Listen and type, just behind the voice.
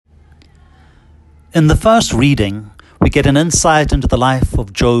In the first reading, we get an insight into the life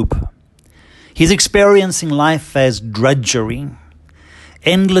of Job. He's experiencing life as drudgery,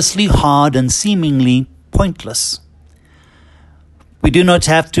 endlessly hard and seemingly pointless. We do not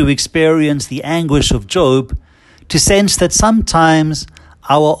have to experience the anguish of Job to sense that sometimes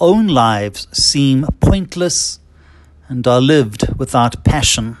our own lives seem pointless and are lived without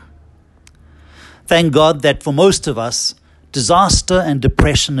passion. Thank God that for most of us, disaster and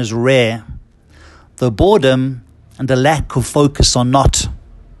depression is rare, though boredom and a lack of focus are not.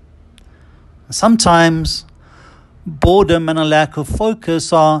 Sometimes boredom and a lack of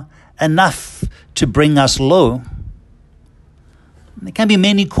focus are enough to bring us low. There can be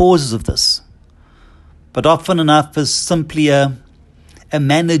many causes of this, but often enough is simply a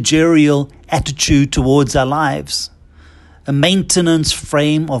managerial attitude towards our lives, a maintenance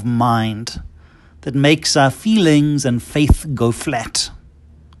frame of mind that makes our feelings and faith go flat.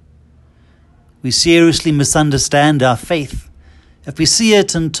 We seriously misunderstand our faith if we see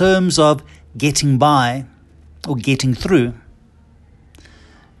it in terms of getting by or getting through.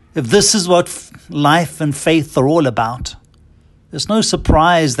 If this is what life and faith are all about, there's no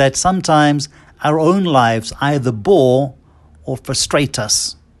surprise that sometimes our own lives either bore or frustrate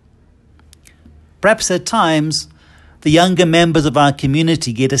us. Perhaps at times, the younger members of our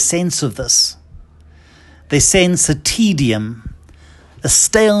community get a sense of this. They sense a tedium, a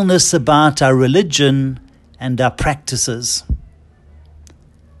staleness about our religion and our practices.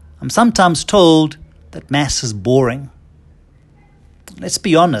 I'm sometimes told that Mass is boring. Let's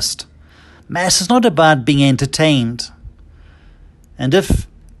be honest. Mass is not about being entertained. And if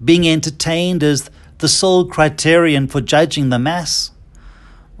being entertained is the sole criterion for judging the Mass,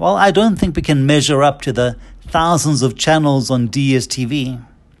 well, I don't think we can measure up to the thousands of channels on DSTV,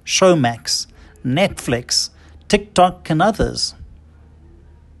 Showmax, Netflix, TikTok, and others.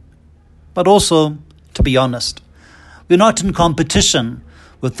 But also, to be honest, we're not in competition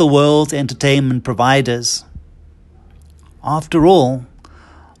with the world's entertainment providers. After all,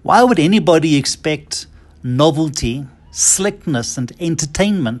 why would anybody expect novelty, slickness, and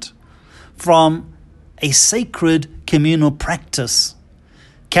entertainment from a sacred communal practice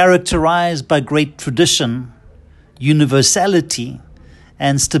characterized by great tradition, universality,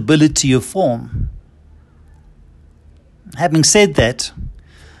 and stability of form? Having said that,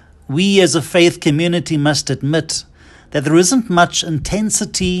 we as a faith community must admit that there isn't much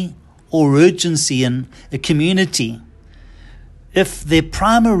intensity or urgency in a community if their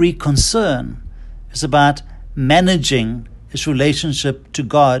primary concern is about managing its relationship to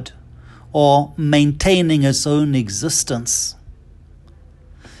God or maintaining its own existence.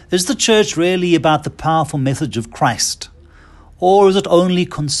 Is the church really about the powerful message of Christ, or is it only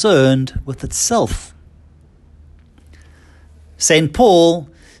concerned with itself? St. Paul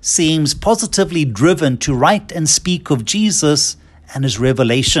seems positively driven to write and speak of Jesus and his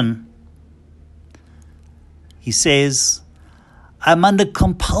revelation. He says, "I'm under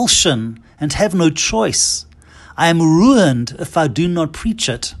compulsion and have no choice. I am ruined if I do not preach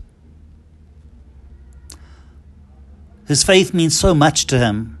it." His faith means so much to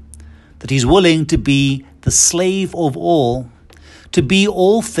him that he's willing to be the slave of all, to be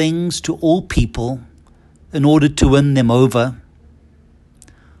all things to all people in order to win them over.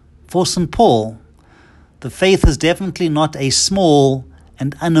 For St. Paul, the faith is definitely not a small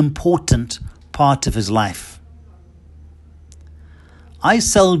and unimportant part of his life. I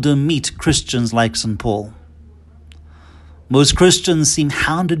seldom meet Christians like St. Paul. Most Christians seem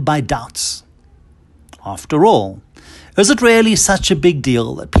hounded by doubts. After all, is it really such a big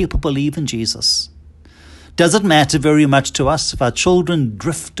deal that people believe in Jesus? Does it matter very much to us if our children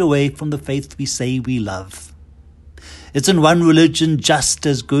drift away from the faith we say we love? Isn't one religion just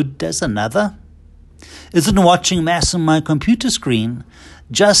as good as another? Isn't watching Mass on my computer screen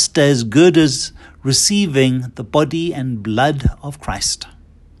just as good as receiving the body and blood of Christ?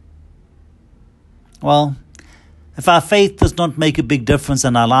 Well, if our faith does not make a big difference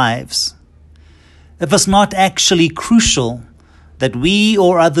in our lives, if it's not actually crucial that we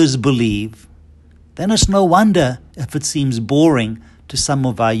or others believe, then it's no wonder if it seems boring to some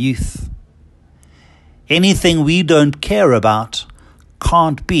of our youth. Anything we don't care about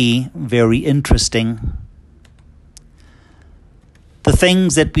can't be very interesting. The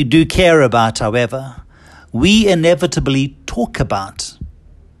things that we do care about, however, we inevitably talk about.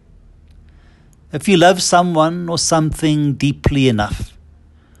 If you love someone or something deeply enough,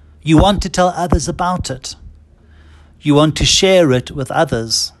 you want to tell others about it. You want to share it with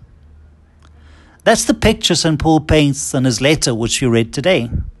others. That's the picture St. Paul paints in his letter which we read today.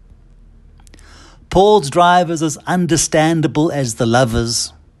 Paul's drive is as understandable as the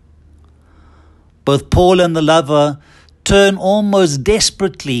lover's. Both Paul and the lover turn almost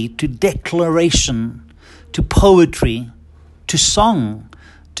desperately to declaration, to poetry, to song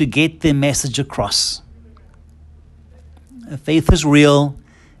to get their message across. Faith is real.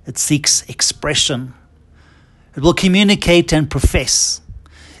 It seeks expression. It will communicate and profess.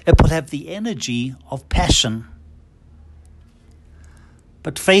 It will have the energy of passion.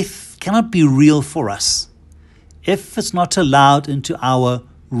 But faith cannot be real for us if it's not allowed into our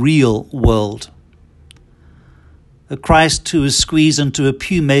real world. A Christ who is squeezed into a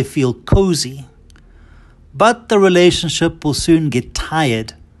pew may feel cozy, but the relationship will soon get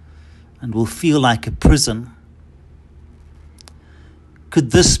tired and will feel like a prison.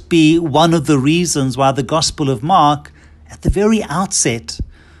 Could this be one of the reasons why the Gospel of Mark, at the very outset,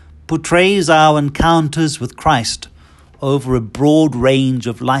 portrays our encounters with Christ over a broad range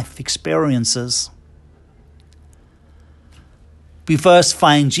of life experiences? We first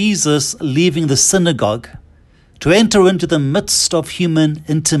find Jesus leaving the synagogue to enter into the midst of human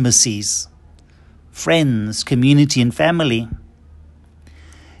intimacies, friends, community, and family.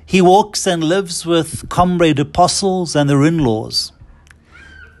 He walks and lives with comrade apostles and their in-laws.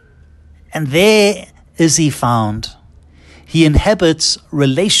 And there is he found. He inhabits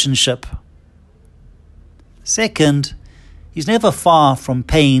relationship. Second, he's never far from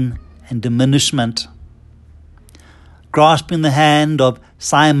pain and diminishment. Grasping the hand of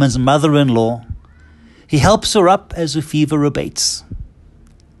Simon's mother-in-law, he helps her up as her fever abates.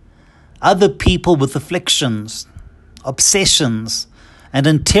 Other people with afflictions, obsessions, and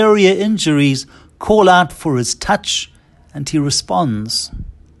interior injuries call out for his touch, and he responds.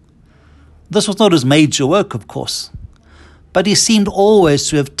 This was not his major work, of course, but he seemed always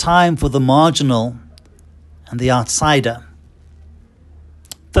to have time for the marginal and the outsider.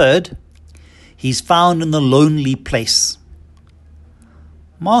 Third, he's found in the lonely place.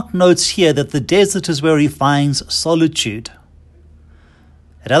 Mark notes here that the desert is where he finds solitude.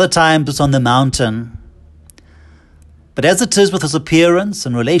 At other times it's on the mountain. But as it is with his appearance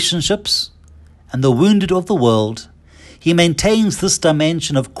and relationships and the wounded of the world, he maintains this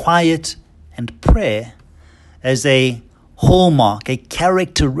dimension of quiet and prayer as a hallmark, a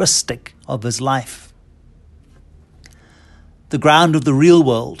characteristic of his life. The ground of the real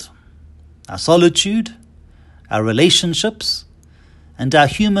world, our solitude, our relationships, and our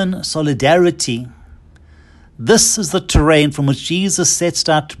human solidarity. This is the terrain from which Jesus sets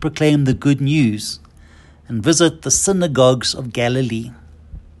out to proclaim the good news and visit the synagogues of Galilee.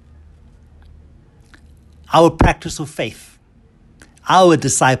 Our practice of faith, our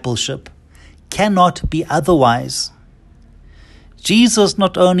discipleship, cannot be otherwise. Jesus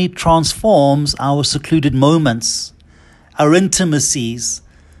not only transforms our secluded moments, our intimacies,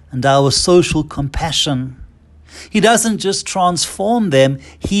 and our social compassion. He doesn't just transform them,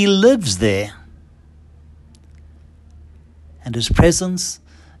 he lives there. And his presence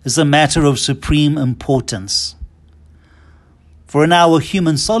is a matter of supreme importance. For in our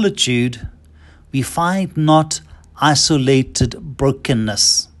human solitude, we find not isolated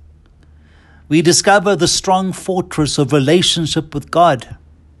brokenness. We discover the strong fortress of relationship with God.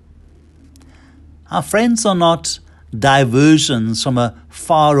 Our friends are not diversions from a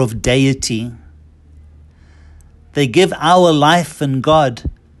far-off deity. They give our life in God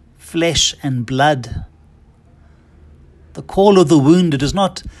flesh and blood. The call of the wounded is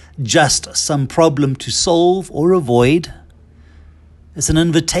not just some problem to solve or avoid. It's an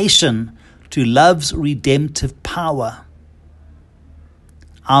invitation to love's redemptive power.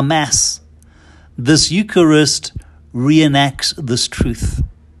 Our Mass, this Eucharist, reenacts this truth.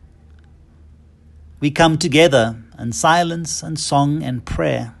 We come together in silence and song and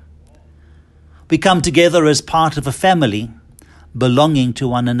prayer. We come together as part of a family, belonging to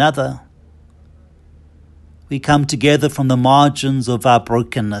one another. We come together from the margins of our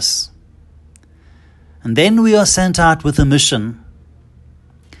brokenness. And then we are sent out with a mission.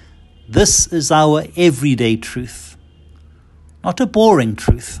 This is our everyday truth. Not a boring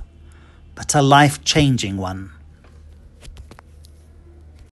truth, but a life-changing one.